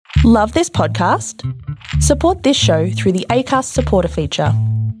Love this podcast? Support this show through the Acast supporter feature.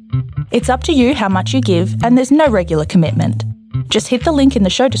 It's up to you how much you give, and there's no regular commitment. Just hit the link in the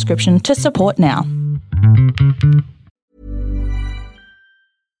show description to support now.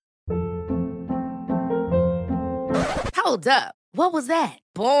 Hold up. What was that?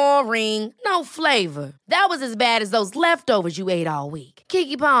 Boring. No flavor. That was as bad as those leftovers you ate all week.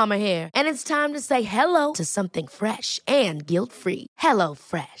 Keke Palmer here, and it's time to say hello to something fresh and guilt-free. Hello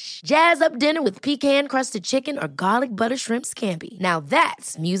Fresh. Jazz up dinner with pecan-crusted chicken or garlic butter shrimp scampi. Now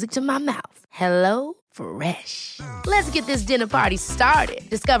that's music to my mouth. Hello Fresh. Let's get this dinner party started.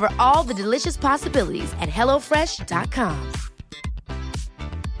 Discover all the delicious possibilities at hellofresh.com.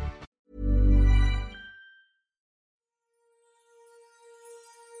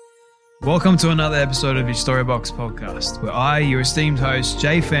 Welcome to another episode of your Storybox podcast, where I, your esteemed host,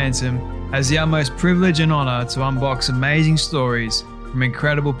 Jay Phantom, has the utmost privilege and honor to unbox amazing stories from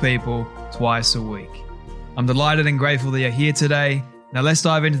incredible people twice a week. I'm delighted and grateful that you're here today. Now let's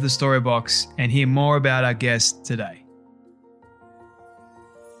dive into the Storybox and hear more about our guest today.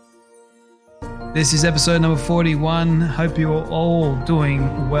 This is episode number 41. Hope you're all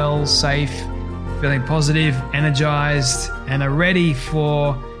doing well, safe, feeling positive, energized, and are ready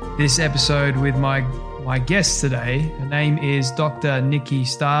for this episode with my guest today. Her name is Dr. Nikki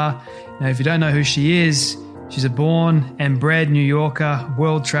Starr. Now, if you don't know who she is, she's a born and bred New Yorker,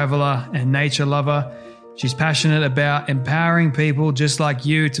 world traveler, and nature lover. She's passionate about empowering people just like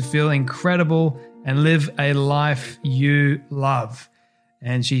you to feel incredible and live a life you love.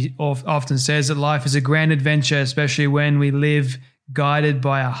 And she often says that life is a grand adventure, especially when we live guided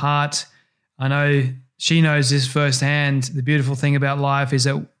by our heart. I know she knows this firsthand. The beautiful thing about life is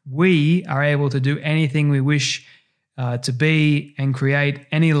that we are able to do anything we wish to be and create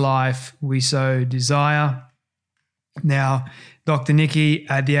any life we so desire. Now, Dr. Nikki,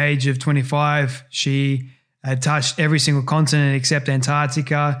 at the age of 25, she had touched every single continent except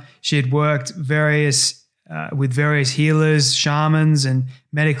Antarctica. She had worked with various healers, shamans, and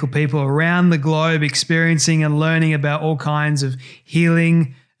medical people around the globe, experiencing and learning about all kinds of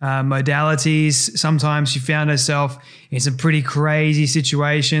healing modalities. Sometimes she found herself in some pretty crazy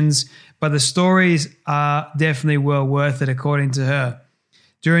situations, but the stories are definitely well worth it, according to her.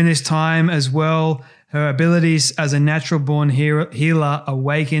 During this time as well, her abilities as a natural-born healer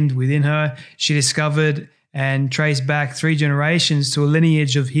awakened within her. She discovered and traced back 3 generations to a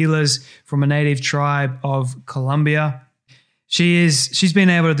lineage of healers from a native tribe of Colombia. She's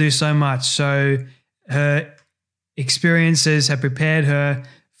been able to do so much. So her experiences have prepared her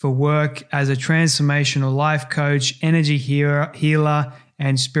for work as a transformational life coach, energy healer,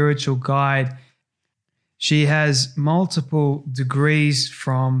 and spiritual guide. She has multiple degrees,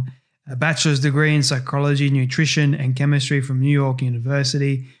 from a bachelor's degree in psychology, nutrition, and chemistry from New York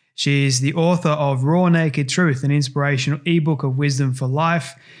University. She is the author of Raw Naked Truth, an inspirational ebook of wisdom for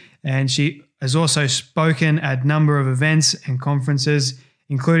life. And she has also spoken at a number of events and conferences,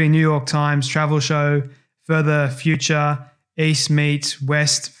 including New York Times Travel Show, Further Future, East Meets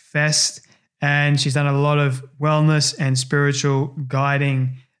West Fest, and she's done a lot of wellness and spiritual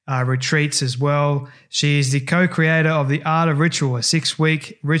guiding retreats as well. She is the co-creator of The Art of Ritual, a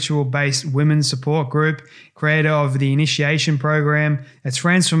 6-week ritual-based women's support group, creator of the Initiation Program, a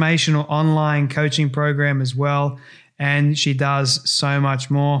transformational online coaching program as well, and she does so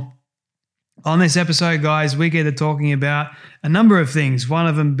much more. On this episode, guys, we get to talking about a number of things, one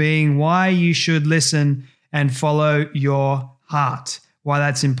of them being why you should listen and follow your heart, why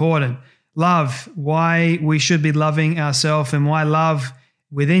that's important. Love, why we should be loving ourselves, and why love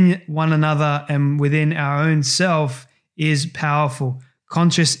within one another and within our own self is powerful.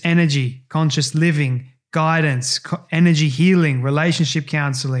 Conscious energy, conscious living, guidance, energy healing, relationship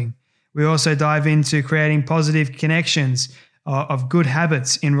counseling. We also dive into creating positive connections of good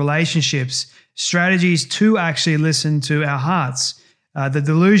habits in relationships, strategies to actually listen to our hearts, the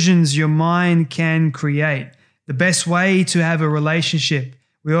delusions your mind can create, the best way to have a relationship.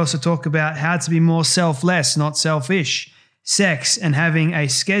 We also talk about how to be more selfless, not selfish. Sex and having a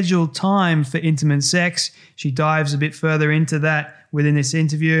scheduled time for intimate sex. She dives a bit further into that within this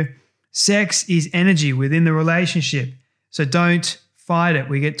interview. Sex is energy within the relationship, so don't fight it.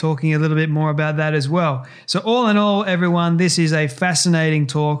 We get talking a little bit more about that as well. So all in all, everyone, this is a fascinating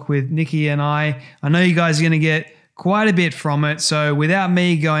talk with Nikki and I. I know you guys are going to get quite a bit from it. So without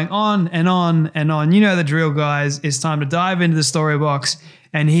me going on and on and on, you know the drill, guys. It's time to dive into the story box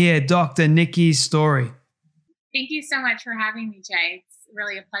and hear Dr. Nikki's story. Thank you so much for having me, Jay. It's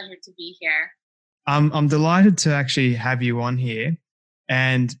really a pleasure to be here. I'm delighted to actually have you on here.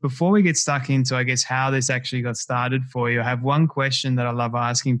 And before we get stuck into, I guess, how this actually got started for you, I have one question that I love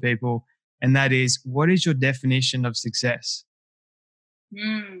asking people, and that is, what is your definition of success?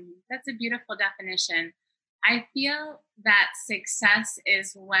 That's a beautiful definition. I feel that success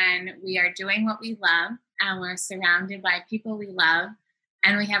is when we are doing what we love and we're surrounded by people we love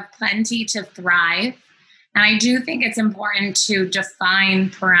and we have plenty to thrive. And I do think it's important to define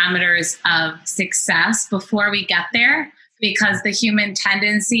parameters of success before we get there, because the human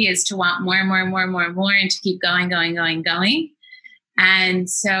tendency is to want more and more and more and more and more, and to keep going. And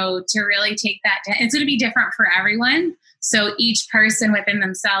so to really take that, it's going to be different for everyone. So each person within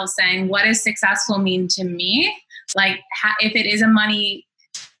themselves saying, what does successful mean to me? Like, if it is a money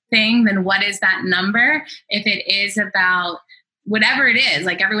thing, then what is that number? If it is about whatever it is,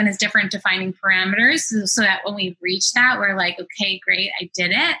 like, everyone has different defining parameters, so that when we reach that, we're like, okay, great, I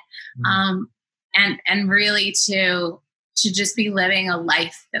did it. And really to just be living a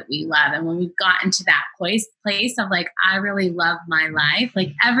life that we love. And when we've gotten to that place of like, I really love my life,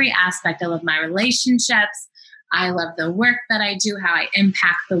 like every aspect, I love my relationships, I love the work that I do, how I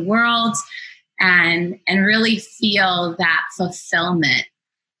impact the world, and really feel that fulfillment.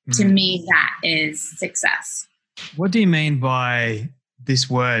 To me, that is success. What do you mean by this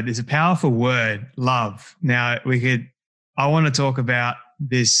word? It's a powerful word, love. Now, I want to talk about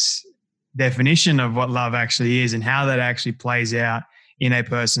this definition of what love actually is and how that actually plays out in a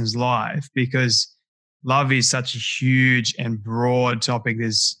person's life, because love is such a huge and broad topic.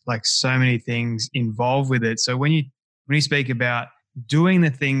 There's like so many things involved with it. So when you speak about doing the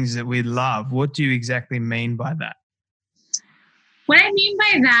things that we love, what do you exactly mean by that? What I mean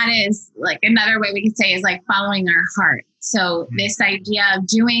by that is, like, another way we could say is like following our heart. So this idea of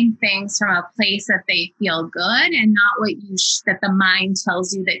doing things from a place that they feel good and not what that the mind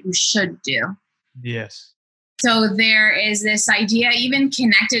tells you that you should do. Yes. So there is this idea, even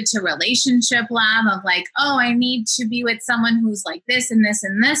connected to relationship love, of like, oh, I need to be with someone who's like this and this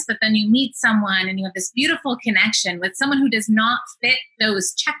and this. But then you meet someone and you have this beautiful connection with someone who does not fit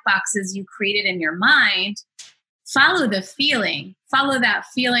those check boxes you created in your mind. Follow the feeling. Follow that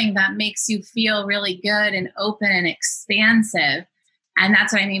feeling that makes you feel really good and open and expansive. And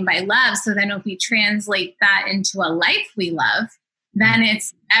that's what I mean by love. So then if we translate that into a life we love, then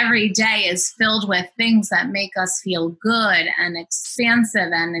it's every day is filled with things that make us feel good and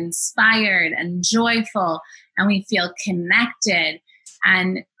expansive and inspired and joyful, and we feel connected.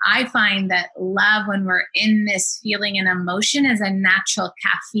 And I find that love, when we're in this feeling and emotion, is a natural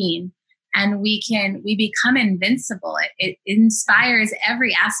caffeine. And we become invincible. It inspires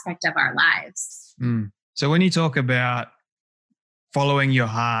every aspect of our lives. So when you talk about following your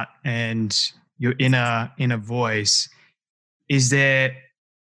heart and your inner voice, is there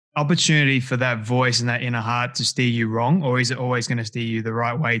opportunity for that voice and that inner heart to steer you wrong, or is it always going to steer you the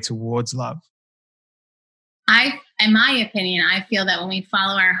right way towards love? In my opinion, I feel that when we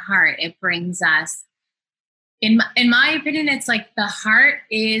follow our heart, it brings us, in my opinion, it's like the heart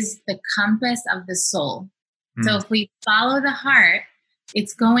is the compass of the soul. So if we follow the heart,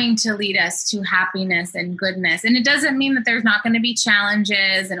 it's going to lead us to happiness and goodness. And it doesn't mean that there's not going to be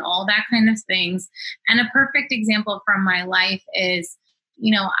challenges and all that kind of things. And a perfect example from my life is,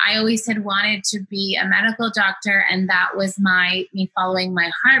 I always had wanted to be a medical doctor, and that was me following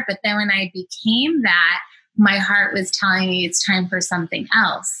my heart. But then when I became that, my heart was telling me it's time for something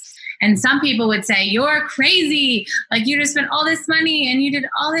else. And some people would say, you're crazy. Like, you just spent all this money and you did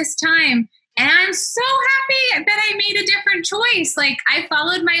all this time. And I'm so happy that I made a different choice. Like, I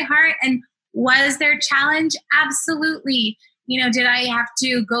followed my heart. And was there challenge? Absolutely. Did I have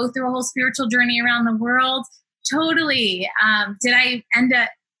to go through a whole spiritual journey around the world? Totally. Did I end up,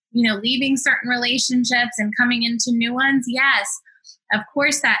 leaving certain relationships and coming into new ones? Yes. Of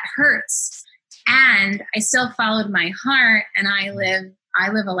course, that hurts. And I still followed my heart, and I live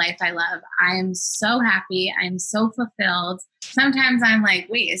a life I love. I am so happy. I'm so fulfilled. Sometimes I'm like,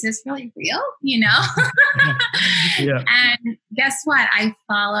 wait, is this really real? Yeah. And guess what? I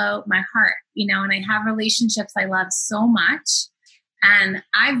follow my heart, and I have relationships I love so much. And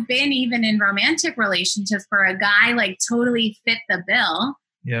I've been even in romantic relationships where a guy like totally fit the bill,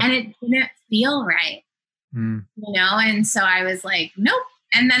 and it didn't feel right, and so I was like, nope.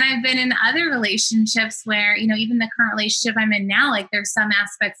 And then I've been in other relationships where, even the current relationship I'm in now, like, there's some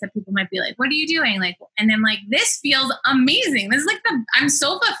aspects that people might be like, what are you doing? Like, and I'm like, this feels amazing. This is like I'm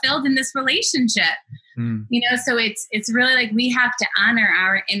so fulfilled in this relationship, so it's really like we have to honor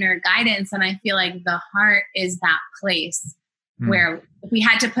our inner guidance. And I feel like the heart is that place where if we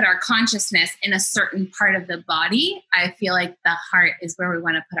had to put our consciousness in a certain part of the body, I feel like the heart is where we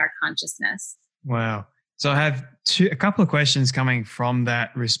want to put our consciousness. Wow. So I have a couple of questions coming from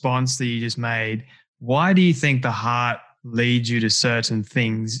that response that you just made. Why do you think the heart leads you to certain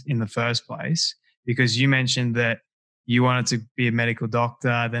things in the first place? Because you mentioned that you wanted to be a medical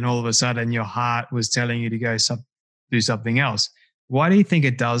doctor, then all of a sudden your heart was telling you to go do something else. Why do you think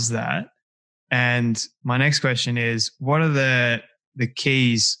it does that? And my next question is, what are the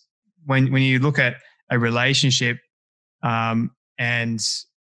keys when you look at a relationship and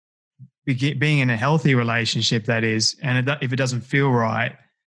being in a healthy relationship, that is, and if it doesn't feel right,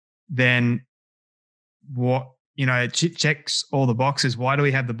 then what, it checks all the boxes. Why do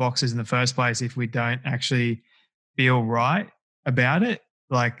we have the boxes in the first place if we don't actually feel right about it?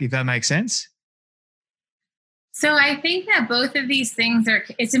 Like, if that makes sense. So I think that both of these things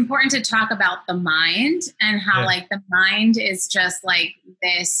it's important to talk about the mind and how like the mind is just like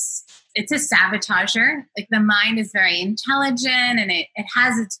this, it's a sabotager. Like the mind is very intelligent and it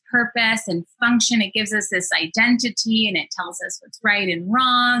has its purpose and function. It gives us this identity and it tells us what's right and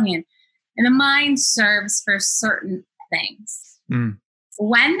wrong. And the mind serves for certain things. Mm.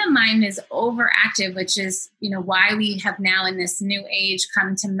 When the mind is overactive, which is, why we have now in this new age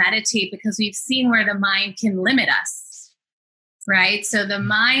come to meditate, because we've seen where the mind can limit us, right? So the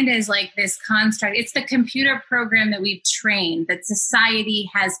mind is like this construct. It's the computer program that we've trained, that society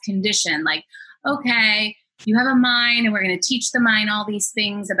has conditioned. Like, okay, you have a mind and we're going to teach the mind all these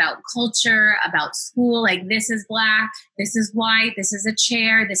things about culture, about school. Like, this is black, this is white, this is a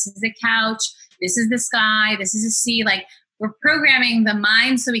chair, this is a couch, this is the sky, this is a sea. Like, we're programming the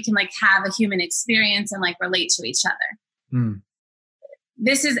mind so we can like have a human experience and like relate to each other. Mm.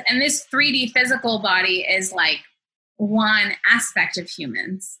 This 3D physical body is like one aspect of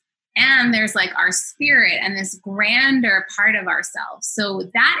humans. And there's like our spirit and this grander part of ourselves.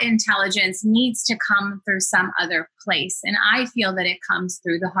 So that intelligence needs to come through some other place. And I feel that it comes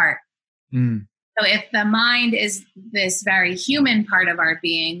through the heart. Mm. So if the mind is this very human part of our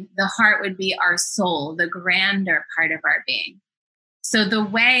being, the heart would be our soul, the grander part of our being. So the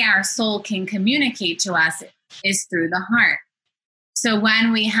way our soul can communicate to us is through the heart. So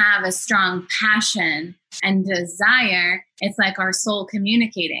when we have a strong passion and desire, it's like our soul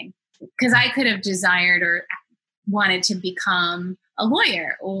communicating. Because I could have desired or wanted to become a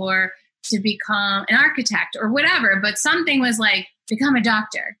lawyer or to become an architect or whatever, but something was like, become a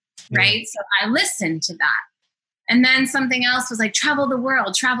doctor. Right. So I listened to that. And then something else was like, travel the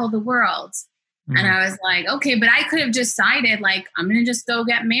world. Mm-hmm. And I was like, okay, but I could have decided like, I'm going to just go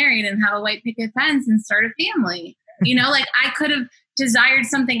get married and have a white picket fence and start a family. Like I could have desired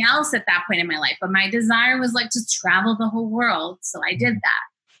something else at that point in my life, but my desire was like to travel the whole world. So I did that,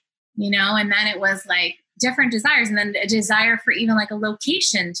 and then it was like different desires. And then a desire for even like a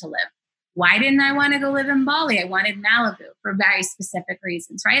location to live. Why didn't I want to go live in Bali? I wanted Malibu for very specific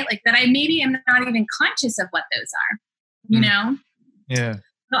reasons, right? Like that I maybe am not even conscious of what those are, Yeah.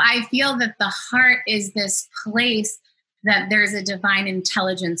 So I feel that the heart is this place that there's a divine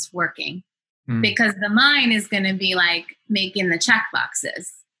intelligence working because the mind is going to be like making the check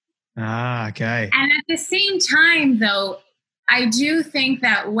boxes. Ah, okay. And at the same time, though, I do think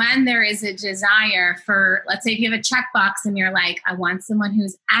that when there is a desire for, let's say if you have a checkbox and you're like, I want someone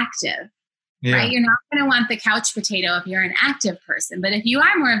who's active. Yeah. Right? You're not going to want the couch potato if you're an active person. But if you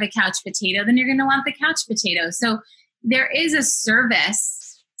are more of a couch potato, then you're going to want the couch potato. So there is a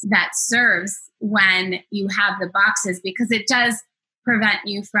service that serves when you have the boxes because it does prevent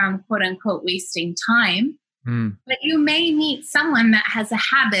you from, quote unquote, wasting time. Mm. But you may meet someone that has a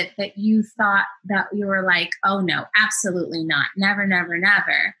habit that you thought that you were like, oh no, absolutely not. Never, never,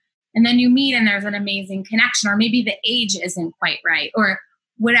 never. And then you meet and there's an amazing connection, or maybe the age isn't quite right or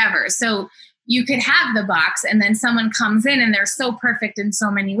whatever. So you could have the box and then someone comes in and they're so perfect in so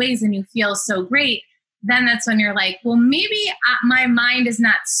many ways and you feel so great. Then that's when you're like, well, maybe my mind is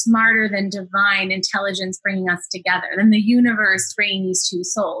not smarter than divine intelligence bringing us together, than the universe bringing these two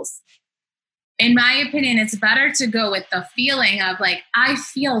souls. In my opinion, it's better to go with the feeling of like, I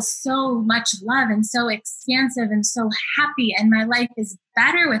feel so much love and so expansive and so happy and my life is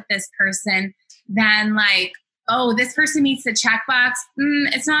better with this person than like, oh, this person meets the checkbox.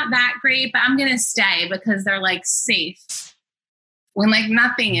 It's not that great, but I'm going to stay because they're like safe. When like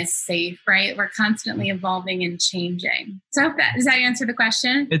nothing is safe, right? We're constantly evolving and changing. So does that answer the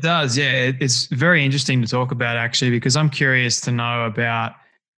question? It does. Yeah. It's very interesting to talk about actually, because I'm curious to know about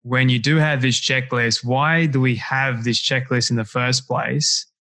when you do have this checklist, why do we have this checklist in the first place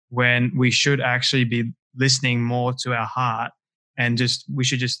when we should actually be listening more to our heart and we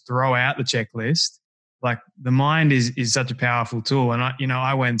should just throw out the checklist? Like the mind is such a powerful tool. And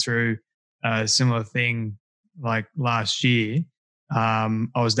I went through a similar thing like last year. I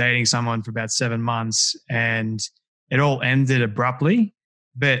was dating someone for about 7 months and it all ended abruptly,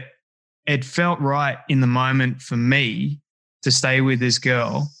 but it felt right in the moment for me to stay with this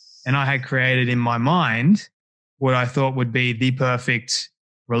girl. And I had created in my mind what I thought would be the perfect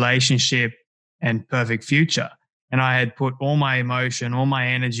relationship and perfect future. And I had put all my emotion, all my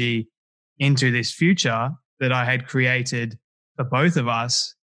energy into this future that I had created for both of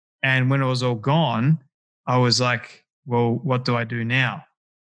us. And when it was all gone, I was like, well, what do I do now?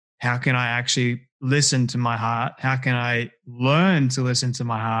 How can I actually listen to my heart? How can I learn to listen to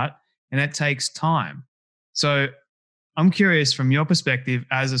my heart? And it takes time. So I'm curious from your perspective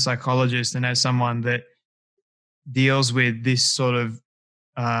as a psychologist and as someone that deals with this sort of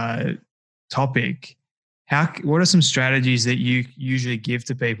topic, what are some strategies that you usually give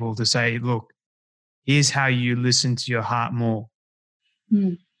to people to say, look, here's how you listen to your heart more?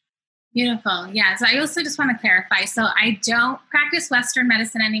 Beautiful. Yeah. So I also just want to clarify. So I don't practice Western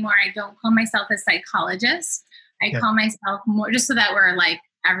medicine anymore. I don't call myself a psychologist. I call myself more, just so that we're like,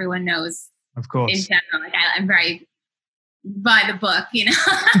 everyone knows. Of course. In general, like I'm very by the book, you know.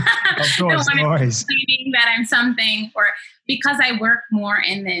 Of course. I don't want to be that I'm something, or because I work more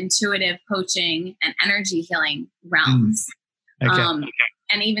in the intuitive coaching and energy healing realms,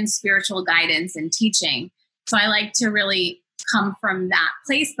 and even spiritual guidance and teaching. So I like to really come from that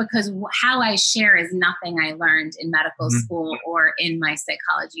place, because how I share is nothing I learned in medical school or in my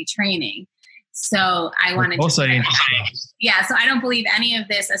psychology training. So I wanted to also so I don't believe any of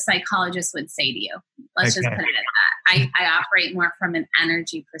this a psychologist would say to you. Let's just put it at that. I operate more from an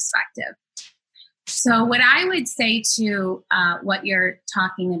energy perspective. So what I would say to what you're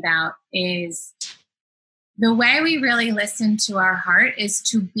talking about is the way we really listen to our heart is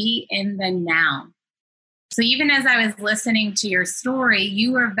to be in the now. So even as I was listening to your story,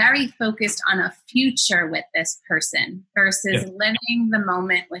 you were very focused on a future with this person versus living the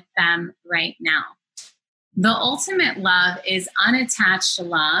moment with them right now. The ultimate love is unattached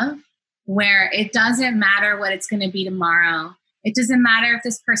love, where it doesn't matter what it's going to be tomorrow. It doesn't matter if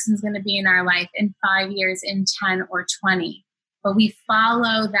this person's going to be in our life in 5 years, in 10 or 20. But we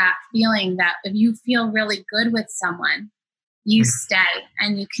follow that feeling that if you feel really good with someone, you stay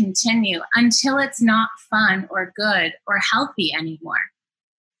and you continue until it's not fun or good or healthy anymore.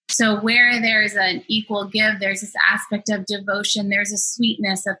 So where there's an equal give, there's this aspect of devotion, there's a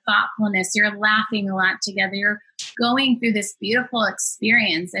sweetness, a thoughtfulness, you're laughing a lot together, you're going through this beautiful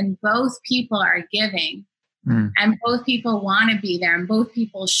experience, and both people are giving and both people want to be there and both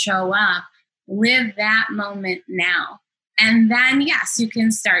people show up. Live that moment now. And then, yes, you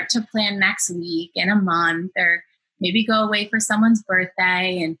can start to plan next week and a month, or maybe go away for someone's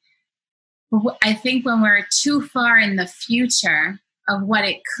birthday. And I think when we're too far in the future of what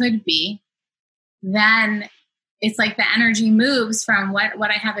it could be, then it's like the energy moves from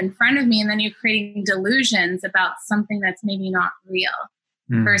what I have in front of me, and then you're creating delusions about something that's maybe not real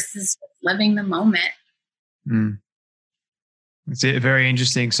versus living the moment. It's very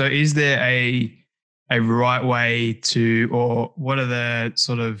interesting. So is there a right way to, or what are the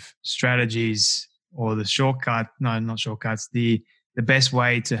sort of strategies or the shortcut, no, not shortcuts, the best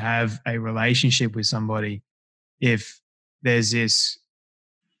way to have a relationship with somebody if there's this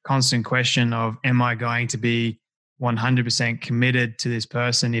constant question of, am I going to be 100% committed to this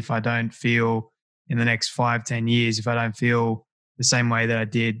person if I don't feel in the next 5-10 years, if I don't feel the same way that I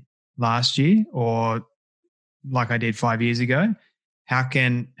did last year or like I did 5 years ago? How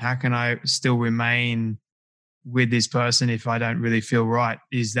can I still remain with this person if I don't really feel right?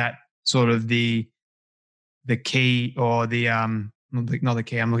 Is that sort of the key, or the not the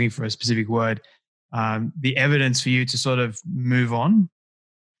key, I'm looking for a specific word, the evidence for you to sort of move on?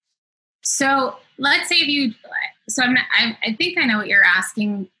 So let's say I think I know what you're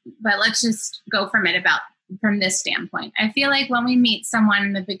asking, but let's just go from this standpoint. I feel like when we meet someone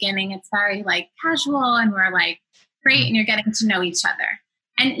in the beginning, it's very like casual and we're like, great, and you're getting to know each other.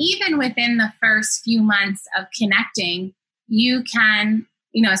 And even within the first few months of connecting, you can,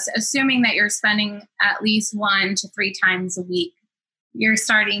 assuming that you're spending at least 1 to 3 times a week, you're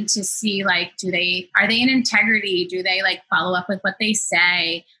starting to see like, are they in integrity? Do they like follow up with what they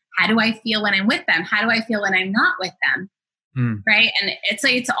say? How do I feel when I'm with them? How do I feel when I'm not with them? Right. And it's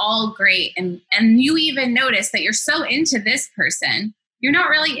like, it's all great. And you even notice that you're so into this person, you're not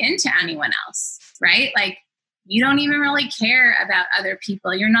really into anyone else, right? Like, you don't even really care about other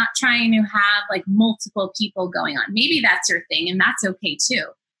people. You're not trying to have like multiple people going on. Maybe that's your thing, and that's okay too.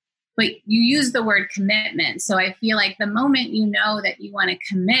 But you use the word commitment. So I feel like the moment you know that you want to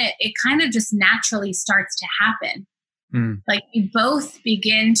commit, it kind of just naturally starts to happen. Like you both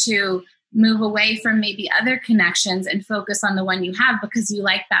begin to move away from maybe other connections and focus on the one you have because you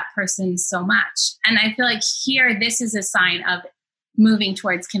like that person so much. And I feel like here, this is a sign of moving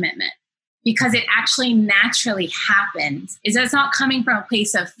towards commitment because it actually naturally happens. It's not coming from a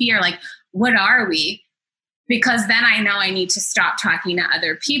place of fear, like, what are we? Because then I know I need to stop talking to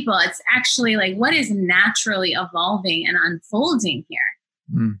other people. It's actually like, what is naturally evolving and unfolding here?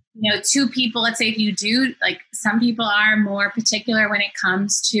 You know, two people, let's say if you do, like some people are more particular when it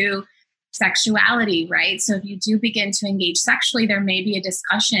comes to sexuality, right? So if you do begin to engage sexually, there may be a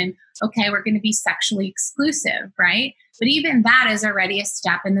discussion, okay, we're going to be sexually exclusive, right? But even that is already a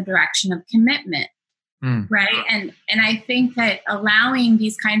step in the direction of commitment, right? And I think that allowing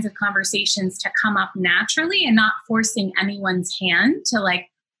these kinds of conversations to come up naturally and not forcing anyone's hand to like,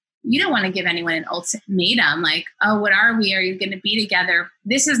 you don't want to give anyone an ultimatum like, oh, what are we? Are you going to be together?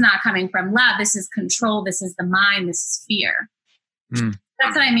 This is not coming from love. This is control. This is the mind. This is fear.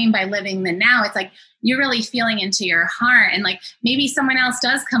 That's what I mean by living the now. It's like you're really feeling into your heart and like maybe someone else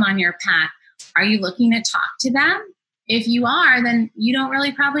does come on your path. Are you looking to talk to them? If you are, then you don't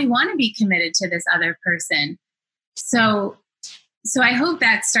really probably want to be committed to this other person. So I hope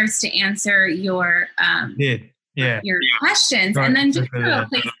that starts to answer your your questions. Right. And then just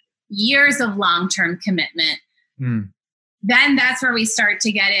years of long-term commitment. Then that's where we start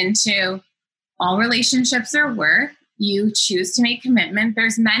to get into all relationships are work. You choose to make commitment.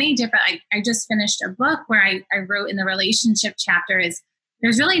 There's many different, I just finished a book where I wrote in the relationship chapter is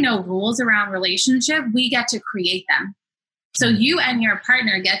there's really no rules around relationship. We get to create them. So you and your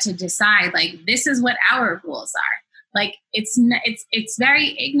partner get to decide like, this is what our rules are. Like it's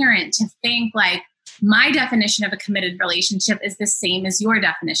very ignorant to think like my definition of a committed relationship is the same as your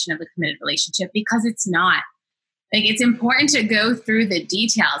definition of a committed relationship because it's not. Like it's important to go through the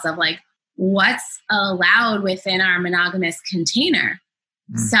details of like, what's allowed within our monogamous container.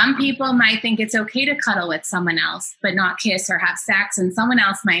 Some people might think it's okay to cuddle with someone else, but not kiss or have sex. And someone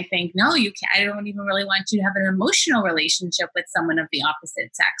else might think, no, you can't. I don't even really want you to have an emotional relationship with someone of the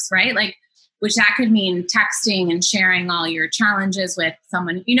opposite sex, right? Like, which that could mean texting and sharing all your challenges with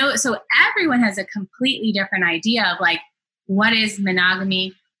someone, you know, so everyone has a completely different idea of like, what is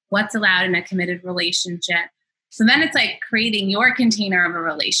monogamy? What's allowed in a committed relationship? So then it's like creating your container of a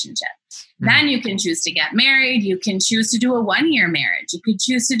relationship. Then you can choose to get married. You can choose to do a 1-year marriage. You could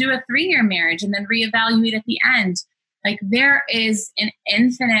choose to do a 3-year marriage and then reevaluate at the end. Like there is an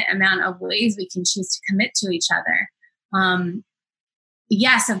infinite amount of ways we can choose to commit to each other.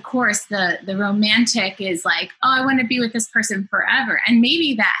 Yes, of course, the romantic is like, oh, I want to be with this person forever. And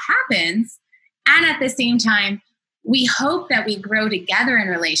maybe that happens. And at the same time, we hope that we grow together in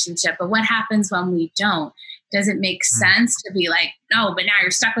relationship. But what happens when we don't? Does it make sense to be like, no, but now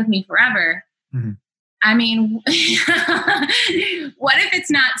you're stuck with me forever? I mean, what if it's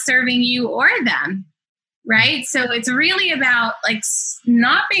not serving you or them? Right? So it's really about like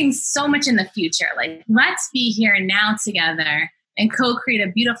not being so much in the future. Like, let's be here now together and co-create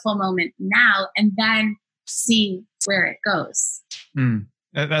a beautiful moment now and then see where it goes.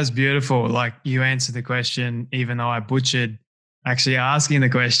 That's beautiful. Like you answered the question, even though I butchered actually asking the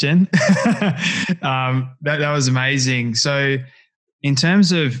question. That was amazing. So in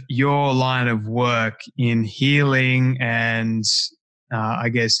terms of your line of work in healing and I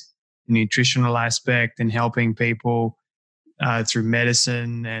guess nutritional aspect and helping people through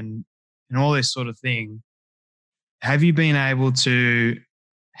medicine and all this sort of thing, have you been able to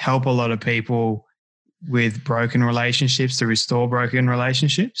help a lot of people with broken relationships, to restore broken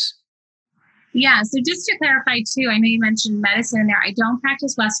relationships? Yeah. So just to clarify too, I know you mentioned medicine in there. I don't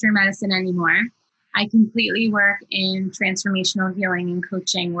practice Western medicine anymore. I completely work in transformational healing and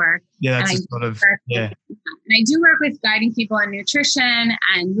coaching work. Yeah, that's and I do work with guiding people in nutrition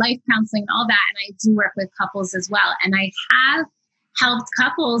and life counseling and all that. And I do work with couples as well. And I have helped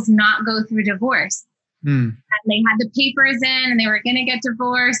couples not go through divorce. And they had the papers in and they were going to get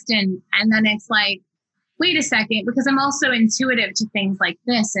divorced. And then it's like, wait a second, because I'm also intuitive to things like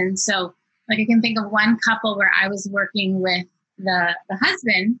this. And so like I can think of one couple where I was working with the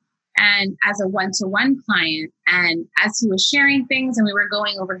husband and as a one-to-one client. And as he was sharing things and we were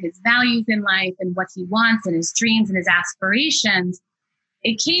going over his values in life and what he wants and his dreams and his aspirations,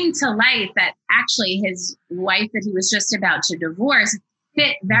 it came to light that actually his wife that he was just about to divorce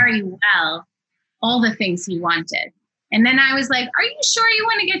fit very well all the things he wanted. And then I was like, are you sure you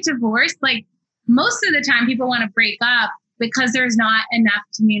want to get divorced? Like most of the time people want to break up because there's not enough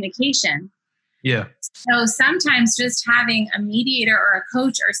communication. Yeah. So sometimes just having a mediator or a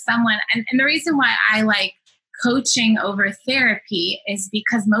coach or someone, and the reason why I like coaching over therapy is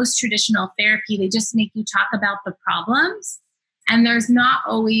because most traditional therapy, they just make you talk about the problems And there's not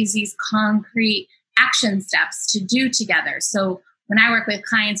always these concrete action steps to do together. So when I work with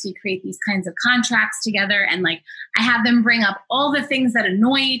clients, we create these kinds of contracts together, and like I have them bring up all the things that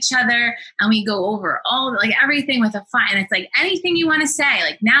annoy each other, and we go over all like everything with a fine. And it's like anything you want to say,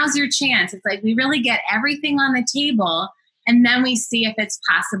 like now's your chance. It's like we really get everything on the table, and then we see if it's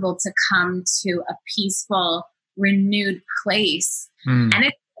possible to come to a peaceful, renewed place. And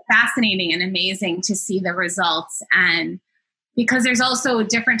it's fascinating and amazing to see the results. And because there's also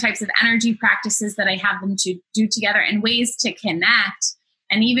different types of energy practices that I have them to do together, and ways to connect,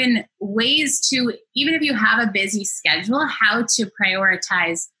 and even ways to, even if you have a busy schedule, how to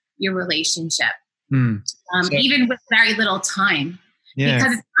prioritize your relationship, even with very little time. Yeah.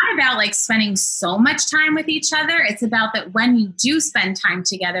 Because it's not about like spending so much time with each other. It's about that when you do spend time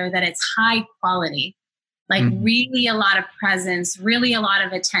together, that it's high quality, like really a lot of presence, really a lot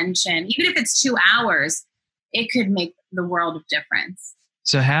of attention. Even if it's 2 hours, it could make the world of difference.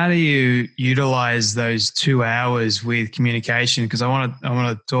 So how do you utilize those 2 hours with communication? Because I want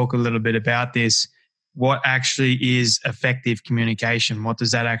to talk a little bit about this. What actually is effective communication? What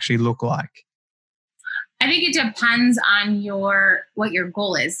does that actually look like? I think it depends on what your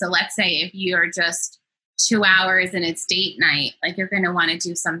goal is. So let's say if you're just 2 hours and it's date night, like you're going to want to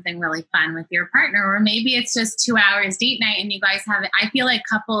do something really fun with your partner, or maybe it's just 2 hours date night and you guys have it. I feel like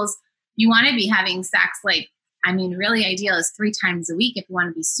couples, you want to be having sex like, I mean, really ideal is 3 times a week if you want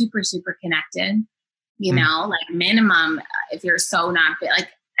to be super, super connected, you know, like minimum, if you're so not like,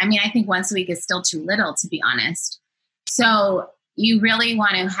 I mean, I think once a week is still too little, to be honest. So you really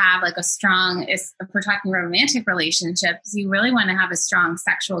want to have like a strong, if we're talking romantic relationships, you really want to have a strong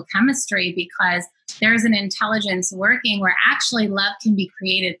sexual chemistry, because there's an intelligence working where actually love can be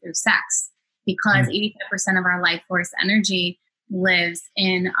created through sex, because 85% of our life force energy lives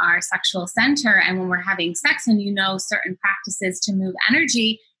in our sexual center. And when we're having sex and you know certain practices to move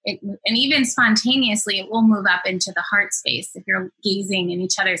energy, and even spontaneously, it will move up into the heart space. If you're gazing in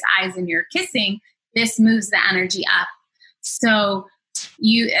each other's eyes and you're kissing, this moves the energy up. So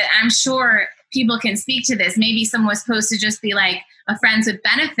I'm sure people can speak to this. Maybe someone was supposed to just be like a friends with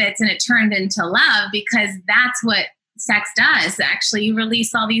benefits and it turned into love, because that's what sex does. Actually, you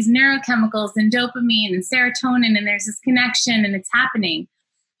release all these neurochemicals and dopamine and serotonin, and there's this connection and it's happening.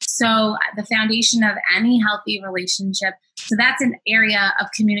 So the foundation of any healthy relationship. So that's an area of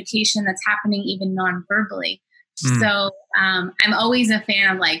communication that's happening even non-verbally. So I'm always a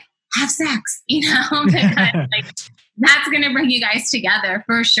fan of like, have sex, you know, because like that's going to bring you guys together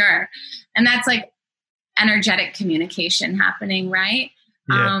for sure. And that's like energetic communication happening, right?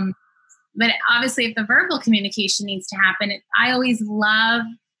 Yeah. But obviously, if the verbal communication needs to happen, I always love,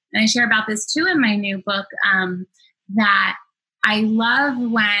 and I share about this too in my new book, that I love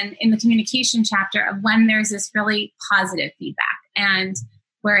when, in the communication chapter, of when there's this really positive feedback, and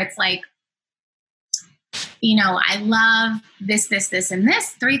where it's like, you know, I love this, this, this, and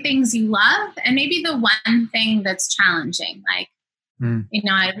this, 3 things you love, and maybe the one thing that's challenging, like, you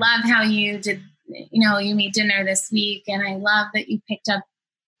know, I love how you did, you know, you made dinner this week, and I love that you picked up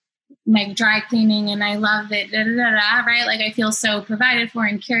my dry cleaning, and I love it, right? Like I feel so provided for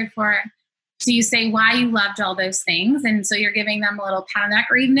and cared for. So you say why you loved all those things. And so you're giving them a little pat on the back,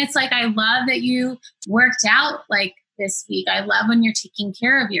 or even it's like, I love that you worked out like this week. I love when you're taking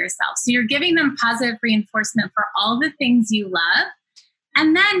care of yourself. So you're giving them positive reinforcement for all the things you love.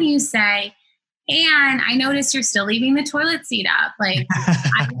 And then you say, and I noticed you're still leaving the toilet seat up. Like,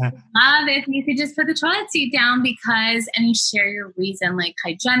 I would love if you could just put the toilet seat down because, and you share your reason, like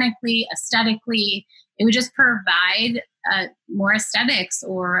hygienically, aesthetically, it would just provide more aesthetics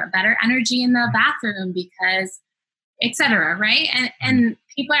or a better energy in the bathroom because, et cetera, right? And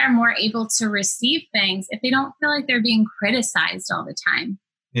people are more able to receive things if they don't feel like they're being criticized all the time.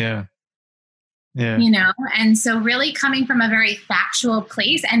 Yeah. Yeah. You know, and so really coming from a very factual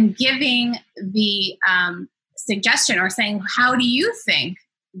place and giving the suggestion or saying, how do you think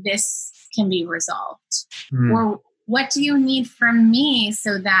this can be resolved? Or what do you need from me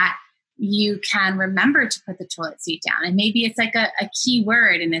so that you can remember to put the toilet seat down? And maybe it's like a key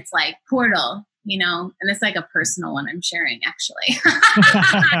word and it's like portal, you know, and it's like a personal one I'm sharing actually.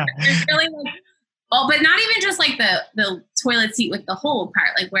 It's really like, well, but not even just like the toilet seat with the hole part,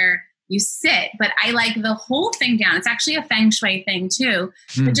 like where you sit, but I like the whole thing down. It's actually a feng shui thing too,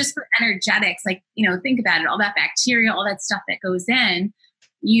 but just for energetics, like, you know, think about it, all that bacteria, all that stuff that goes in,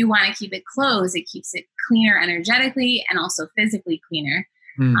 you want to keep it closed. It keeps it cleaner energetically and also physically cleaner.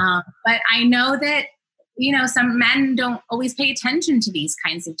 But I know that, you know, some men don't always pay attention to these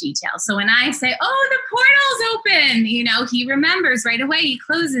kinds of details. So when I say, oh, the portal's open, you know, he remembers right away, he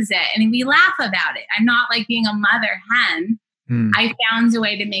closes it and we laugh about it. I'm not like being a mother hen. I found a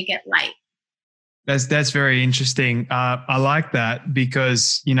way to make it light. That's very interesting. I like that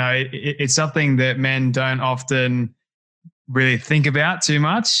because, it's something that men don't often really think about too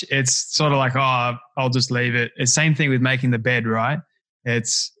much. It's sort of like, oh, I'll just leave it. It's same thing with making the bed, right?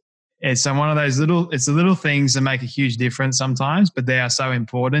 It's one of those it's the little things that make a huge difference sometimes, but they are so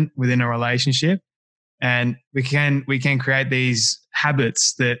important within a relationship. And we can create these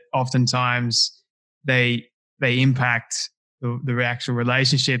habits that oftentimes they impact the actual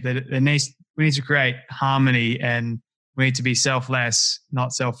relationship. We need to create harmony, and we need to be selfless,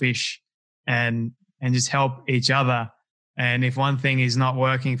 not selfish, and just help each other. And if one thing is not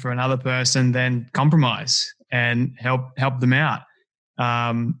working for another person, then compromise and help them out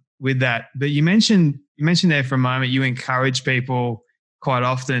with that. But you mentioned there for a moment, you encourage people quite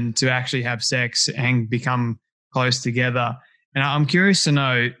often to actually have sex and become close together. And I'm curious to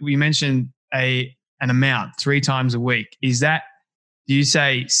know, you mentioned an amount 3 times a week. Do you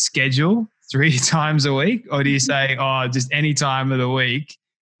say schedule 3 times a week, or do you say, oh, just any time of the week,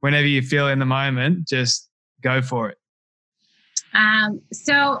 whenever you feel in the moment, just go for it?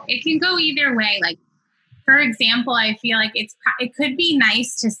 So it can go either way. Like, for example, I feel like it could be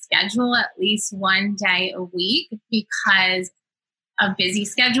nice to schedule at least one day a week because of busy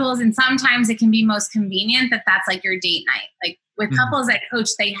schedules. And sometimes it can be most convenient that that's like your date night. Like with couples I coach,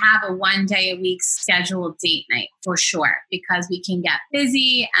 they have a 1 day a week scheduled date night for sure, because we can get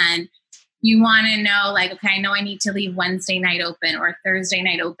busy and you want to know, like, okay, I know I need to leave Wednesday night open or Thursday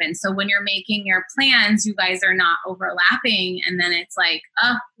night open. So when you're making your plans, you guys are not overlapping. And then it's like,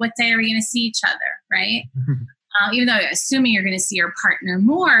 oh, what day are we going to see each other? Right. Even though assuming you're going to see your partner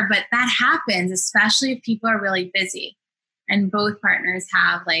more, but that happens, especially if people are really busy and both partners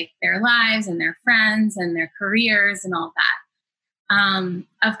have like their lives and their friends and their careers and all that.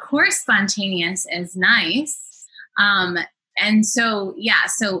 Of course, spontaneous is nice. And so,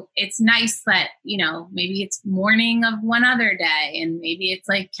 so it's nice that, maybe it's morning of one other day and maybe it's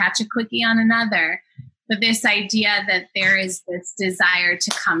like catch a quickie on another. But this idea that there is this desire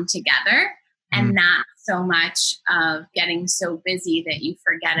to come together and not so much of getting so busy that you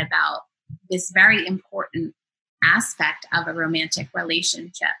forget about this very important aspect of a romantic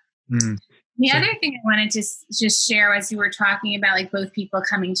relationship. The other thing I wanted to just share as you were talking about like both people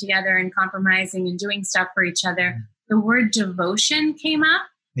coming together and compromising and doing stuff for each other, the word devotion came up.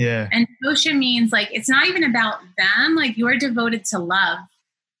 Yeah. And devotion means like, it's not even about them. Like you're devoted to love.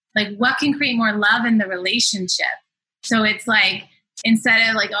 Like what can create more love in the relationship? So it's like, instead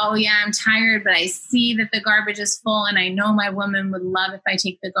of like, oh yeah, I'm tired, but I see that the garbage is full and I know my woman would love if I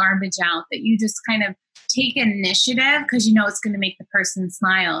take the garbage out, that you just kind of take initiative because you know it's going to make the person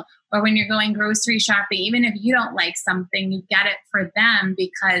smile. Or when you're going grocery shopping, even if you don't like something, you get it for them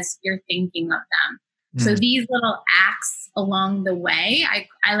because you're thinking of them. So these little acts along the way,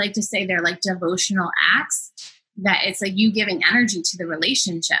 I like to say they're like devotional acts, that it's like you giving energy to the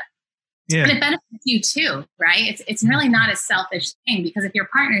relationship. Yeah. And it benefits you too, right? It's really not a selfish thing because if your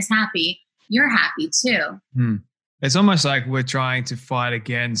partner's happy, you're happy too. It's almost like we're trying to fight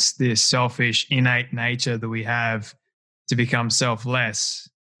against this selfish innate nature that we have to become selfless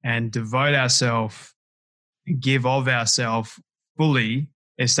and devote ourselves, give of ourselves fully.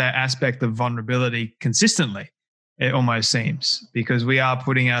 It's that aspect of vulnerability consistently, it almost seems, because we are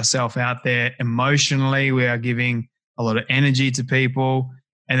putting ourselves out there emotionally. We are giving a lot of energy to people.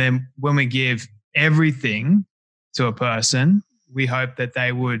 And then when we give everything to a person, we hope that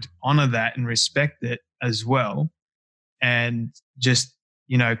they would honor that and respect it as well. And just,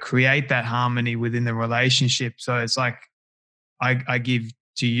 create that harmony within the relationship. So it's like I give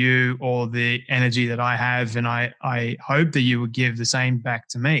to you all the energy that I have, and I hope that you would give the same back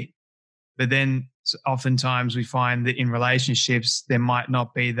to me. But then oftentimes we find that in relationships, there might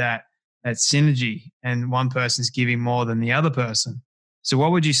not be that synergy and one person's giving more than the other person. So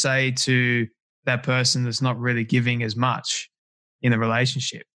what would you say to that person that's not really giving as much in a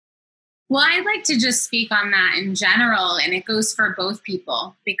relationship? Well, I'd like to just speak on that in general, and it goes for both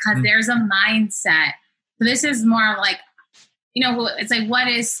people because there's a mindset. So this is more of like, it's like, what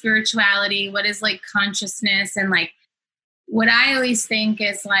is spirituality? What is like consciousness? And like, what I always think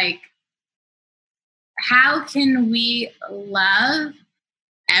is like, how can we love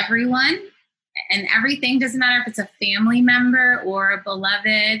everyone and everything? Doesn't matter if it's a family member or a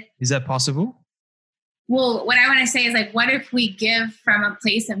beloved. Is that possible? Well, what I want to say is like, what if we give from a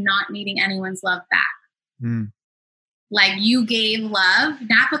place of not needing anyone's love back? Like you gave love,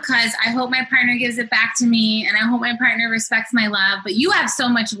 not because I hope my partner gives it back to me and I hope my partner respects my love, but you have so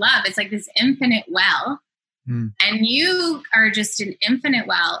much love. It's like this infinite well. Mm. And you are just an infinite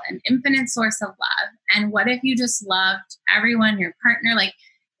well, an infinite source of love. And what if you just loved everyone, your partner? Like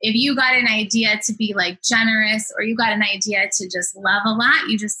if you got an idea to be like generous, or you got an idea to just love a lot,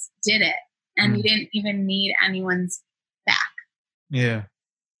 you just did it. And you didn't even need anyone's back. Yeah.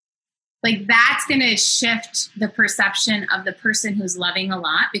 Like that's going to shift the perception of the person who's loving a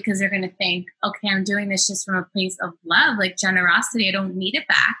lot, because they're going to think, okay, I'm doing this just from a place of love, like generosity. I don't need it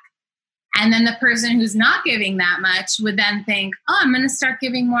back. And then the person who's not giving that much would then think, oh, I'm going to start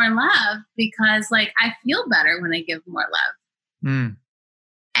giving more love because like I feel better when I give more love. Mm.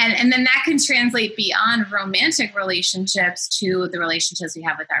 And then that can translate beyond romantic relationships to the relationships we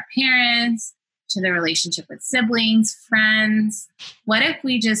have with our parents, to the relationship with siblings, friends. What if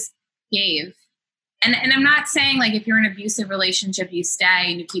we just gave? And I'm not saying like if you're in an abusive relationship, you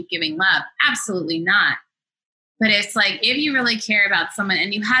stay and you keep giving love. Absolutely not. But it's like, if you really care about someone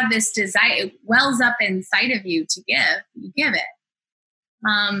and you have this desire, it wells up inside of you to give, you give it.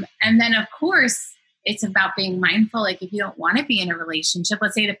 And then of course, it's about being mindful. Like if you don't want to be in a relationship,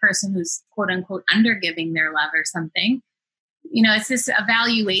 let's say the person who's quote unquote under giving their love or something, you know, it's this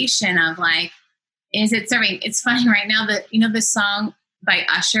evaluation of like, is it serving? It's funny right now that, you know, the song by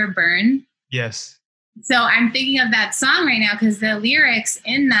Usher, Burn. Yes. So I'm thinking of that song right now because the lyrics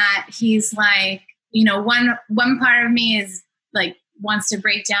in that, he's like, you know, one part of me is like wants to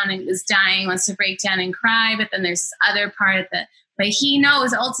break down and is dying, wants to break down and cry. But then there's this other part but he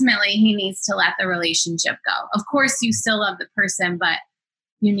knows ultimately he needs to let the relationship go. Of course, you still love the person, but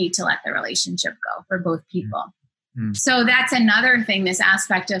you need to let the relationship go for both people. Mm-hmm. So that's another thing, this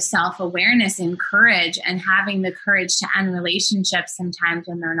aspect of self-awareness and courage, and having the courage to end relationships sometimes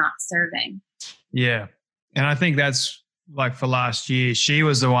when they're not serving. Yeah. And I think that's like for last year, she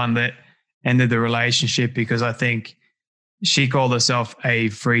was the one that ended the relationship because I think she called herself a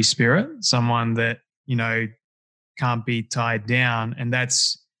free spirit, someone that, you know, can't be tied down. And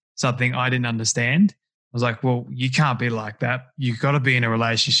that's something I didn't understand. I was like, well, you can't be like that. You've got to be in a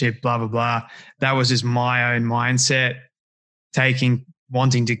relationship, blah, blah, blah. That was just my own mindset,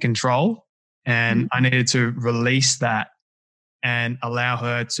 wanting to control. And I needed to release that and allow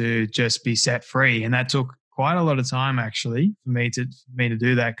her to just be set free. And that took quite a lot of time actually for me to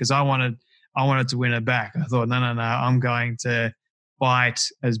do that, because I wanted to win her back. I thought, no, I'm going to fight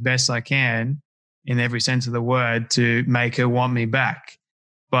as best I can in every sense of the word to make her want me back.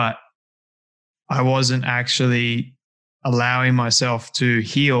 But I wasn't actually allowing myself to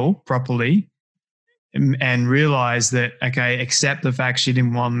heal properly and realize that, okay, accept the fact she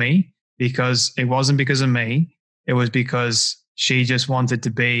didn't want me, because it wasn't because of me. It was because she just wanted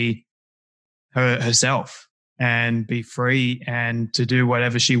to be herself and be free and to do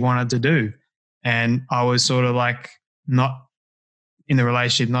whatever she wanted to do. And I was sort of like not in the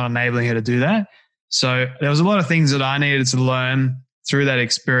relationship, not enabling her to do that. So there was a lot of things that I needed to learn through that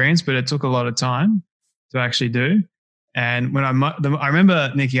experience, but it took a lot of time to actually do. And when I remember,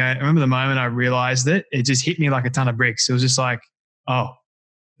 Nikki, I remember the moment I realized it just hit me like a ton of bricks. It was just like, oh,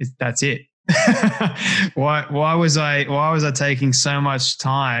 that's it. Why was I taking so much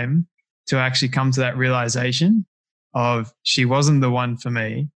time to actually come to that realization of she wasn't the one for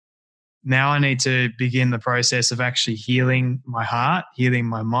me? Now I need to begin the process of actually healing my heart, healing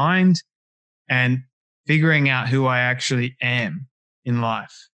my mind, and figuring out who I actually am in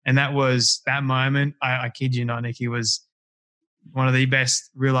life. And that moment, I kid you not, Nikki, was one of the best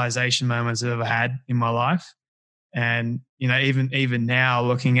realization moments I've ever had in my life. And, you know, even now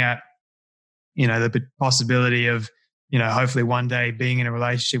looking at, you know, the possibility of, you know, hopefully one day being in a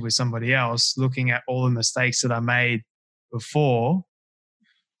relationship with somebody else, looking at all the mistakes that I made before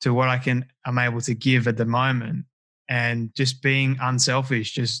to what I'm able to give at the moment, and just being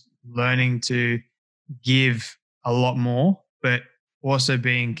unselfish, just learning to give a lot more, but also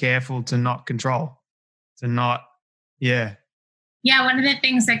being careful to not control, Yeah, one of the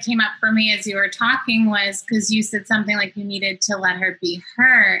things that came up for me as you were talking was because you said something like you needed to let her be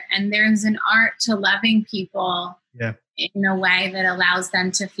her. And there's an art to loving people in a way that allows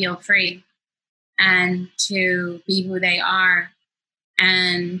them to feel free and to be who they are,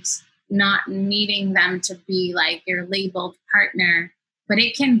 and not needing them to be like your labeled partner. But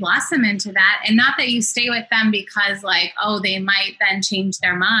it can blossom into that. And not that you stay with them because like, oh, they might then change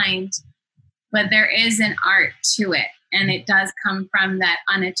their mind. But there is an art to it. And it does come from that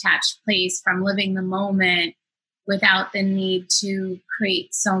unattached place, from living the moment without the need to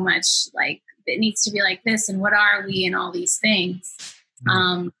create so much like it needs to be like this and what are we and all these things.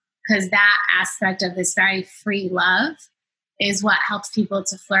 Because that aspect of this very free love is what helps people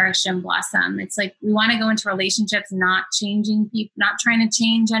to flourish and blossom. It's like we want to go into relationships not changing people, not trying to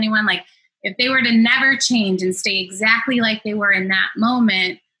change anyone. Like if they were to never change and stay exactly like they were in that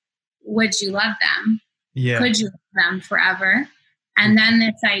moment, would you love them? Yeah. Could you love them forever? And then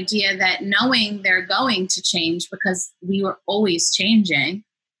this idea that knowing they're going to change because we were always changing,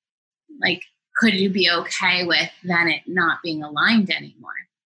 like, could you be okay with then it not being aligned anymore?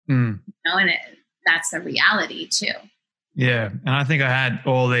 You know, and that's a reality too. Yeah. And I think I had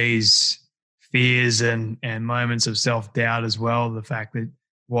all these fears and moments of self-doubt as well. The fact that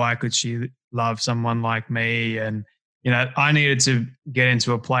why could she love someone like me? And, you know, I needed to get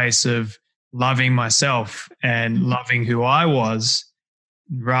into a place of loving myself and loving who I was,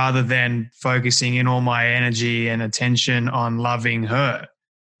 rather than focusing in all my energy and attention on loving her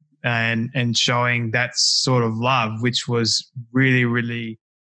and showing that sort of love, which was really, really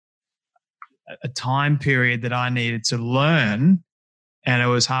a time period that I needed to learn. And it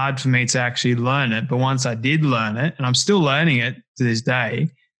was hard for me to actually learn it. But once I did learn it, and I'm still learning it to this day,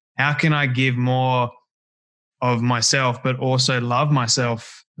 how can I give more of myself, but also love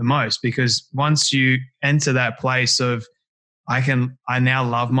myself the most? Because once you enter that place of, I now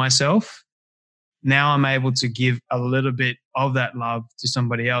love myself, now I'm able to give a little bit of that love to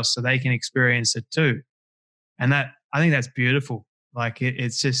somebody else so they can experience it too. And that, I think that's beautiful. Like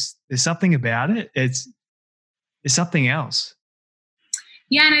it's just, there's something about it. It's something else.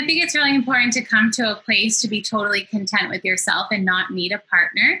 Yeah. And I think it's really important to come to a place to be totally content with yourself and not need a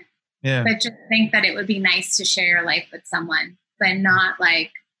partner. Yeah. But just think that it would be nice to share your life with someone, but not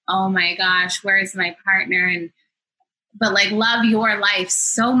like, oh my gosh, where's my partner? But like love your life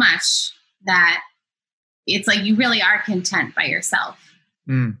so much that it's like you really are content by yourself.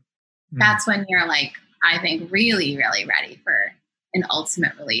 That's when you're like, I think really, really ready for an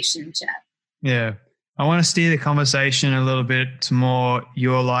ultimate relationship. Yeah. I want to steer the conversation a little bit to more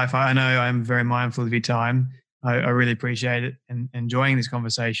your life. I know I'm very mindful of your time. I really appreciate it and enjoying this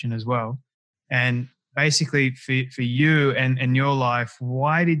conversation as well. And basically for you and your life,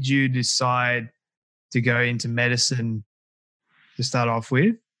 why did you decide to go into medicine to start off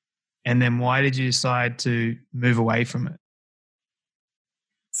with? And then why did you decide to move away from it?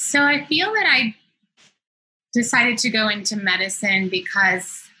 So I feel that I decided to go into medicine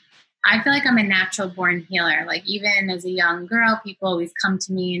because I feel like I'm a natural born healer. Like even as a young girl, people always come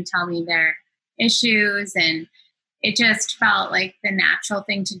to me and tell me their issues, and it just felt like the natural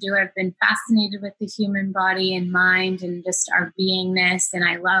thing to do. I've been fascinated with the human body and mind and just our beingness, and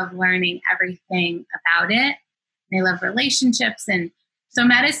I love learning everything about it. And I love relationships, and so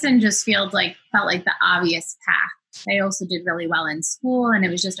medicine just felt like the obvious path. I also did really well in school, and it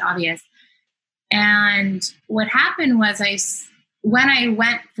was just obvious. And what happened was when I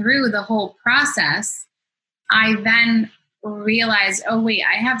went through the whole process, I then realized, oh wait,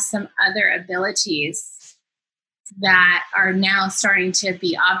 I have some other abilities that are now starting to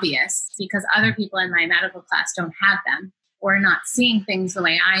be obvious because other people in my medical class don't have them, or not seeing things the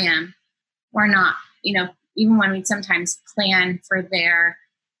way I am, or not, even when we sometimes plan for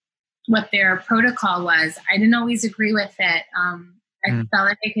what their protocol was, I didn't always agree with it. I felt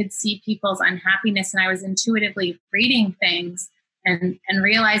like I could see people's unhappiness, and I was intuitively reading things and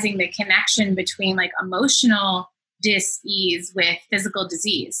realizing the connection between like emotional dis-ease with physical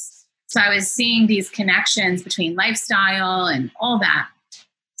disease. So I was seeing these connections between lifestyle and all that.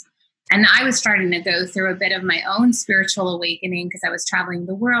 And I was starting to go through a bit of my own spiritual awakening because I was traveling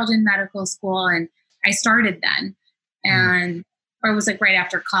the world in medical school, and I started then. Or it was like right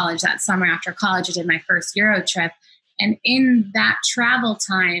after college, that summer after college, I did my first Euro trip. And in that travel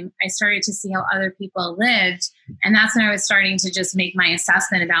time, I started to see how other people lived. And that's when I was starting to just make my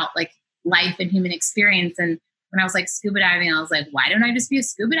assessment about like life and human experience. And when I was like scuba diving, I was like, why don't I just be a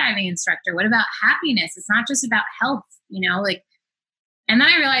scuba diving instructor? What about happiness? It's not just about health, and then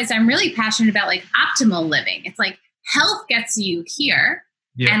I realized I'm really passionate about like optimal living. It's like health gets you here.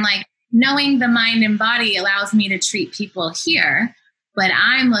 Yeah. And like knowing the mind and body allows me to treat people here. But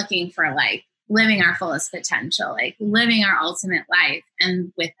I'm looking for like living our fullest potential, like living our ultimate life.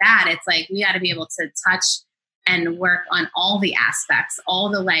 And with that, it's like we got to be able to touch and work on all the aspects, all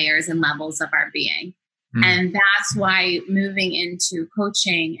the layers and levels of our being. And that's why moving into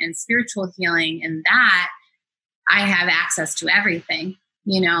coaching and spiritual healing and that, I have access to everything.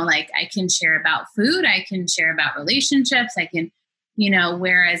 Like I can share about food, I can share about relationships, I can,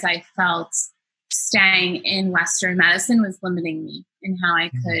 whereas I felt staying in Western medicine was limiting me in how I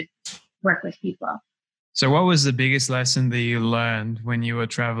could work with people. So what was the biggest lesson that you learned when you were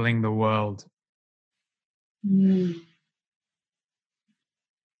traveling the world? I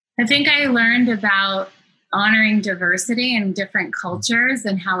think I learned about honoring diversity in different cultures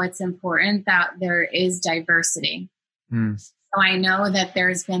and how it's important that there is diversity. So I know that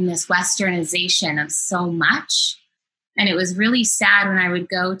there's been this westernization of so much. And it was really sad when I would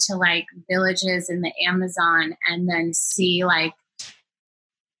go to like villages in the Amazon and then see like,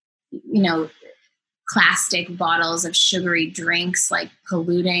 you know, plastic bottles of sugary drinks, like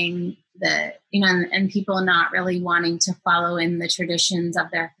polluting the, you know, and people not really wanting to follow in the traditions of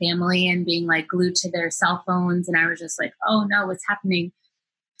their family and being like glued to their cell phones. And I was just like, oh no, what's happening?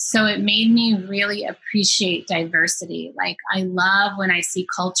 So it made me really appreciate diversity. Like I love when I see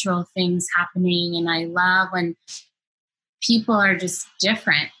cultural things happening, and I love when people are just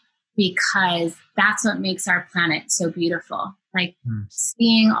different, because that's what makes our planet so beautiful. Like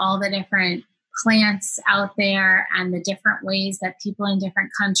seeing all the different plants out there and the different ways that people in different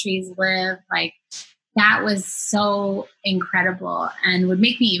countries live, like that was so incredible and would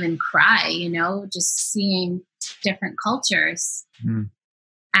make me even cry, you know, just seeing different cultures.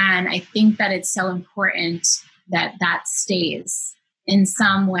 And I think that it's so important that that stays in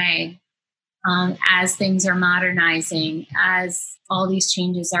some way, as things are modernizing, as all these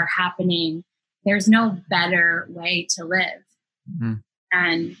changes are happening. There's no better way to live.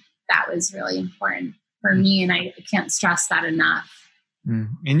 And that was really important for me. And I can't stress that enough.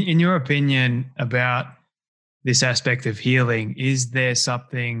 In your opinion about this aspect of healing, is there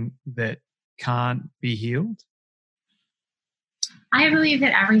something that can't be healed? I believe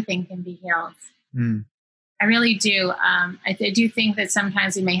that everything can be healed. I really do. I do think that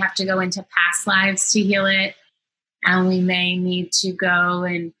sometimes we may have to go into past lives to heal it. And we may need to go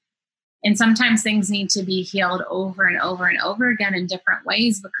and sometimes things need to be healed over and over and over again in different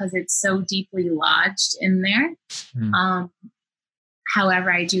ways because it's so deeply lodged in there.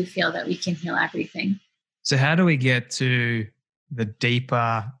 However, I do feel that we can heal everything. So how do we get to the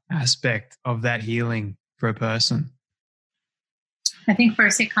deeper aspect of that healing for a person? I think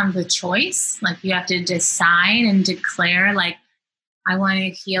first it comes with choice. Like you have to decide and declare, like, I want to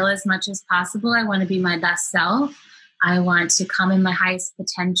heal as much as possible. I want to be my best self. I want to come in my highest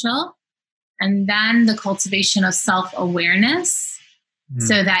potential. And then the cultivation of self-awareness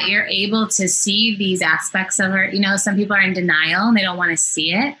so that you're able to see these aspects of it. You know, some people are in denial and they don't want to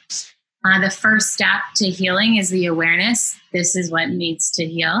see it. The first step to healing is the awareness. This is what needs to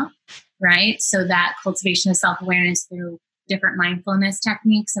heal, right? So that cultivation of self-awareness through different mindfulness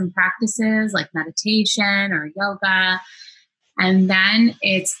techniques and practices like meditation or yoga. And then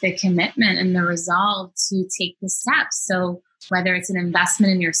it's the commitment and the resolve to take the steps. So whether it's an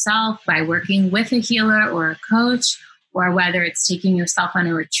investment in yourself by working with a healer or a coach, or whether it's taking yourself on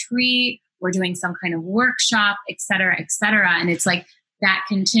a retreat or doing some kind of workshop, et cetera, et cetera. And it's like that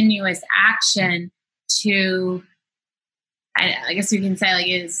continuous action to, I guess we can say, like,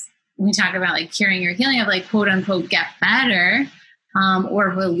 is when we talk about like curing or healing, of like quote unquote get better, or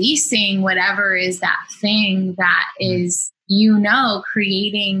releasing whatever is that thing that is, you know,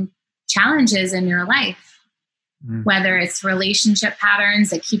 creating challenges in your life. Whether it's relationship patterns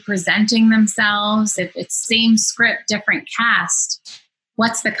that keep presenting themselves, if it's same script, different cast,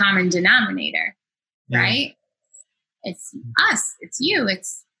 what's the common denominator, right? It's us, it's you,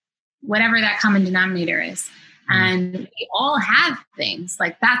 it's whatever that common denominator is. And we all have things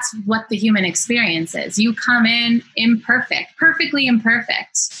like that's what the human experience is. You come in imperfect, perfectly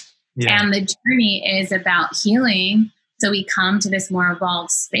imperfect. And the journey is about healing. So we come to this more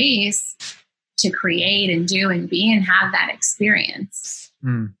evolved space to create and do and be and have that experience.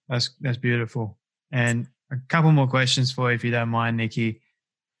 That's beautiful. And a couple more questions for you, if you don't mind, Nikki.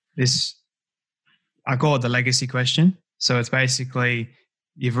 This, I call it the legacy question. So it's basically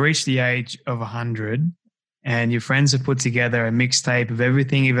you've reached the age of 100 and your friends have put together a mixtape of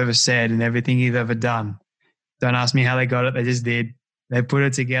everything you've ever said and everything you've ever done. Don't ask me how they got it. They just did. They put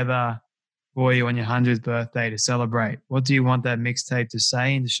it together for you on your 100th birthday to celebrate. What do you want that mixtape to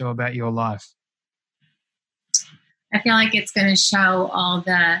say and to show about your life? I feel like it's going to show all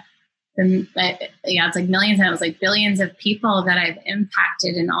it's like millions, and it was like billions of people that I've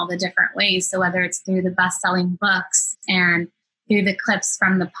impacted in all the different ways. So whether it's through the best-selling books and through the clips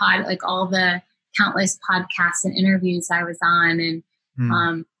from the pod, like all the countless podcasts and interviews I was on,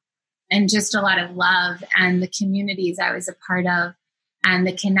 and just a lot of love and the communities I was a part of and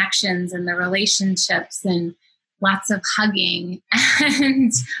the connections and the relationships and lots of hugging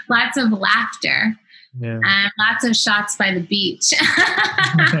and lots of laughter. And lots of shots by the beach.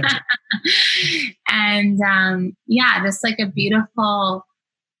 And just like a beautiful,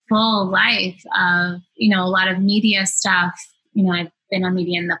 full life of, you know, a lot of media stuff. You know, I've been on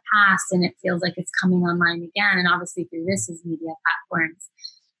media in the past and it feels like it's coming online again. And obviously through this is media platforms.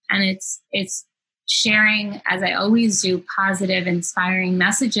 And it's sharing, as I always do, positive, inspiring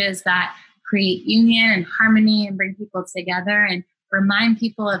messages that create union and harmony and bring people together and remind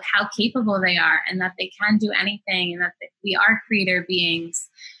people of how capable they are and that they can do anything and that we are creator beings.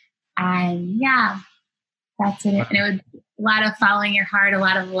 And yeah, that's it. And it would be a lot of following your heart, a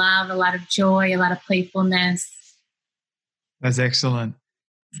lot of love, a lot of joy, a lot of playfulness. That's excellent.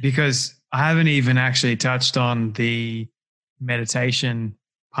 Because I haven't even actually touched on the meditation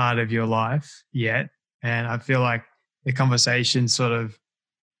part of your life yet. And I feel like the conversation sort of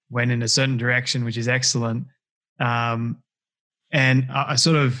went in a certain direction, which is excellent. And I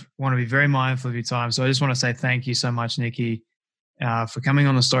sort of want to be very mindful of your time. So I just want to say thank you so much, Nikki, for coming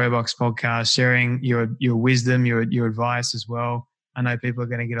on the Storybox podcast, sharing your wisdom, your advice as well. I know people are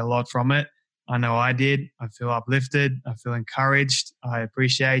going to get a lot from it. I know I did. I feel uplifted. I feel encouraged. I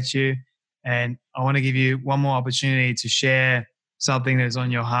appreciate you. And I want to give you one more opportunity to share something that's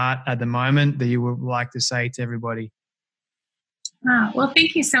on your heart at the moment that you would like to say to everybody. Well,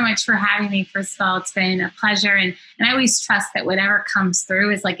 thank you so much for having me. First of all, it's been a pleasure. And I always trust that whatever comes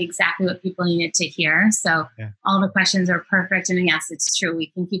through is like exactly what people needed to hear. So all the questions are perfect. And yes, it's true.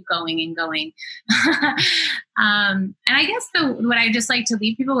 We can keep going and going. And I guess what I just like to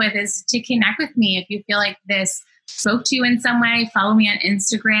leave people with is to connect with me. If you feel like this spoke to you in some way, follow me on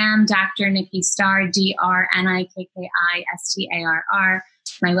Instagram, Dr. Nikki Starr, DrNikkistarr.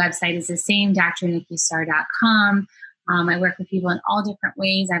 My website is the same, drnikkistarr.com. I work with people in all different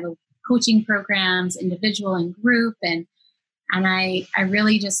ways. I have coaching programs, individual and group, and I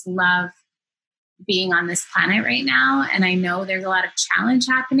really just love being on this planet right now. And I know there's a lot of challenge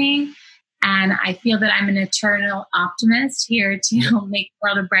happening, and I feel that I'm an eternal optimist here to make the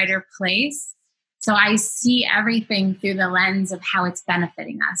world a brighter place. So I see everything through the lens of how it's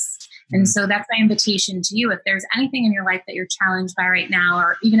benefiting us. And so that's my invitation to you. If there's anything in your life that you're challenged by right now,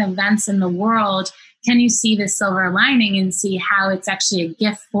 or even events in the world, can you see the silver lining and see how it's actually a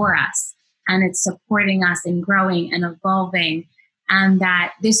gift for us and it's supporting us in growing and evolving, and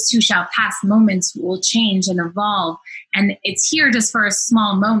that this too shall pass, moments will change and evolve. And it's here just for a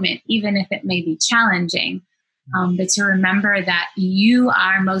small moment, even if it may be challenging. But to remember that you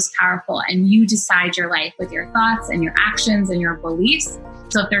are most powerful and you decide your life with your thoughts and your actions and your beliefs.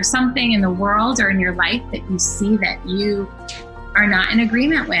 So if there's something in the world or in your life that you see that you are not in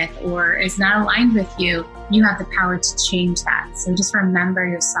agreement with or is not aligned with you, you have the power to change that. So just remember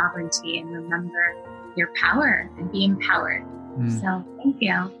your sovereignty and remember your power and be empowered. So thank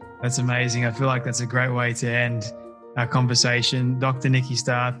you. That's amazing. I feel like that's a great way to end our conversation. Dr. Nikki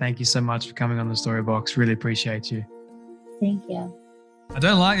Starr, thank you so much for coming on the Storybox. Really appreciate you. Thank you. I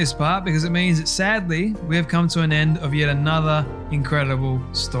don't like this part because it means that sadly we have come to an end of yet another incredible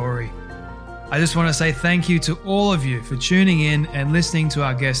story. I just want to say thank you to all of you for tuning in and listening to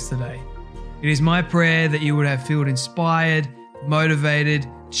our guest today. It is my prayer that you would have felt inspired, motivated,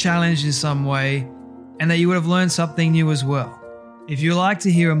 challenged in some way, and that you would have learned something new as well. If you'd like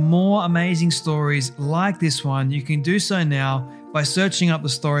to hear more amazing stories like this one, you can do so now by searching up the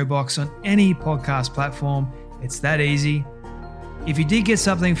Storybox on any podcast platform. It's that easy. If you did get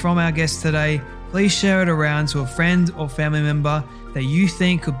something from our guest today, please share it around to a friend or family member that you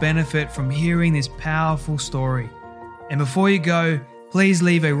think could benefit from hearing this powerful story. And before you go, please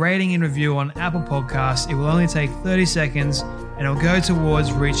leave a rating and review on Apple Podcasts. It will only take 30 seconds and it will go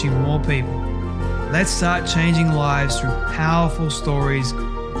towards reaching more people. Let's start changing lives through powerful stories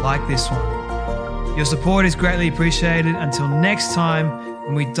like this one. Your support is greatly appreciated. Until next time,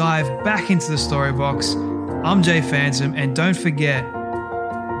 when we dive back into the Storybox, I'm Jay Phantom, and don't forget,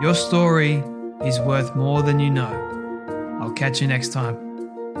 your story is worth more than you know. I'll catch you next time.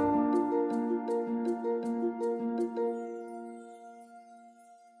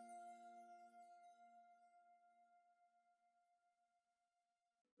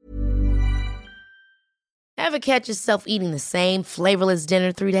 Ever catch yourself eating the same flavorless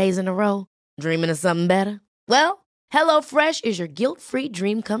dinner 3 days in a row? Dreaming of something better? Well, HelloFresh is your guilt-free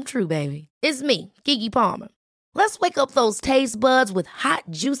dream come true, baby. It's me, Keke Palmer. Let's wake up those taste buds with hot,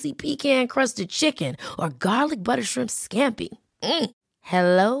 juicy pecan-crusted chicken or garlic butter shrimp scampi.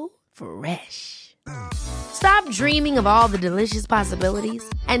 Hello Fresh. Stop dreaming of all the delicious possibilities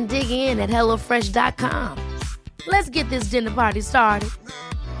and dig in at HelloFresh.com. Let's get this dinner party started.